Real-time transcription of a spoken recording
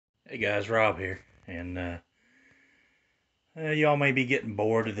Hey guys, Rob here, and y'all may be getting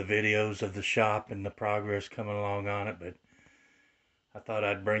bored of the videos of the shop and the progress coming along on it, but I thought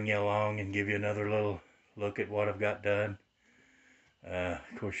I'd bring you along and give you another little look at what I've got done. Of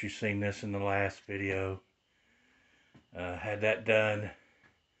course, you've seen this in the last video. Had that done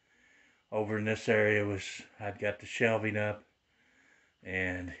over in this area. I'd got the shelving up,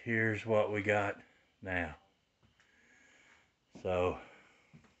 and here's what we got now. So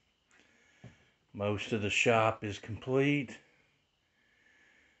most of the shop is complete.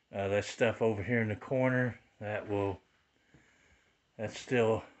 That stuff over here in the corner, that's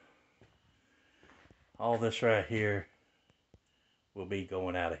still, all this right here will be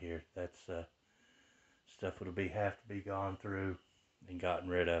going out of here. That's stuff that'll have to be gone through and gotten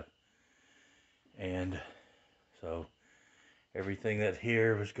rid of. And so everything that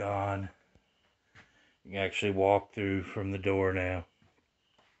here was gone. You can actually walk through from the door now.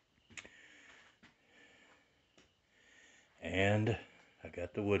 And I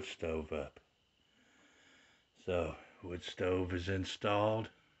got the wood stove up. So wood stove is installed,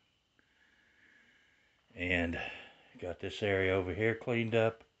 and got this area over here cleaned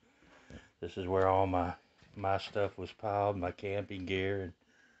up. This is where all my stuff was piled, my camping gear and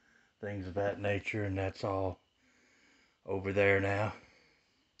things of that nature, and that's all over there now.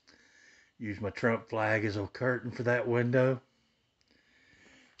 Use my Trump flag as a curtain for that window.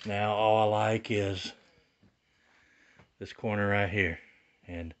 Now all I like is this corner right here,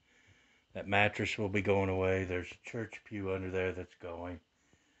 and that mattress will be going away. There's a church pew under there that's going,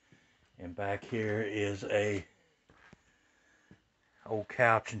 and back here is a old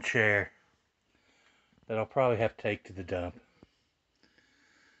couch and chair that I'll probably have to take to the dump,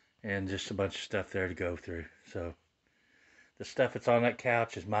 and just a bunch of stuff there to go through. So the stuff that's on that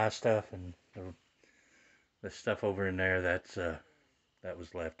couch is my stuff, and the stuff over in there, that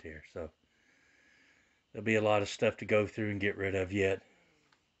was left here. So there'll be a lot of stuff to go through and get rid of yet.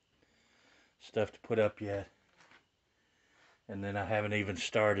 Stuff to put up yet. And then I haven't even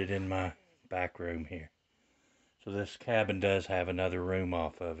started in my back room here. So this cabin does have another room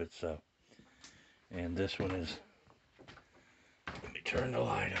off of it. So, and this one is, let me turn the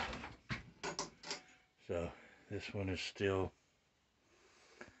light on. So this one is still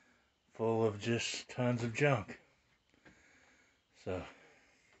full of just tons of junk. So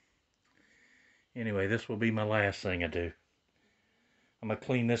anyway, this will be my last thing I do. I'm going to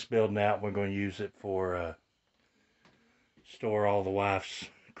clean this building out. We're going to use it for store all the wife's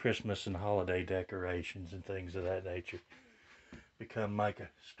Christmas and holiday decorations and things of that nature. Become like a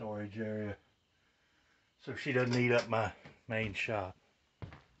storage area, so she doesn't eat up my main shop.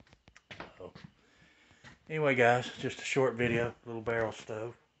 So anyway guys, just a short video. Little barrel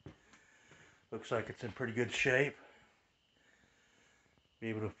stove. Looks like it's in pretty good shape. Be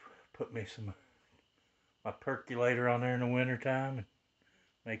able to put me my percolator on there in the winter time and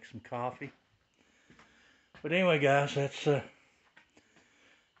make some coffee. But anyway guys, that's the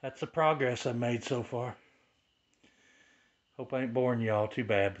progress I've made so far. Hope I ain't boring y'all too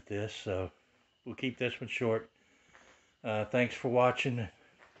bad with this, so we'll keep this one short. Thanks for watching,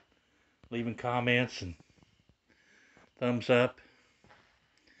 leaving comments and thumbs up.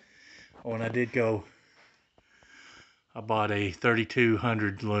 Oh, and I did go, I bought a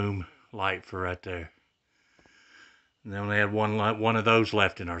 3200 lume light for right there. And they only had one of those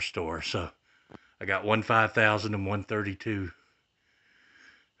left in our store, so I got one 5000 and one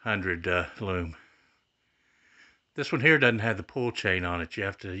 3200 lume. This one here doesn't have the pull chain on it. You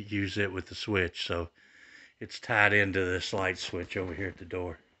have to use it with the switch, so it's tied into this light switch over here at the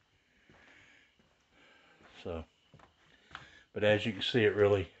door. So, but as you can see, it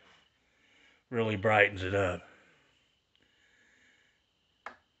really brightens it up.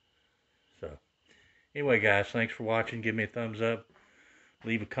 So anyway guys, thanks for watching. Give me a thumbs up,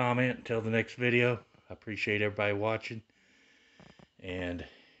 leave a comment. Until the next video, I appreciate everybody watching, and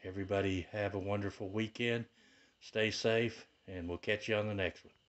everybody have a wonderful weekend. Stay safe, and we'll catch you on the next one.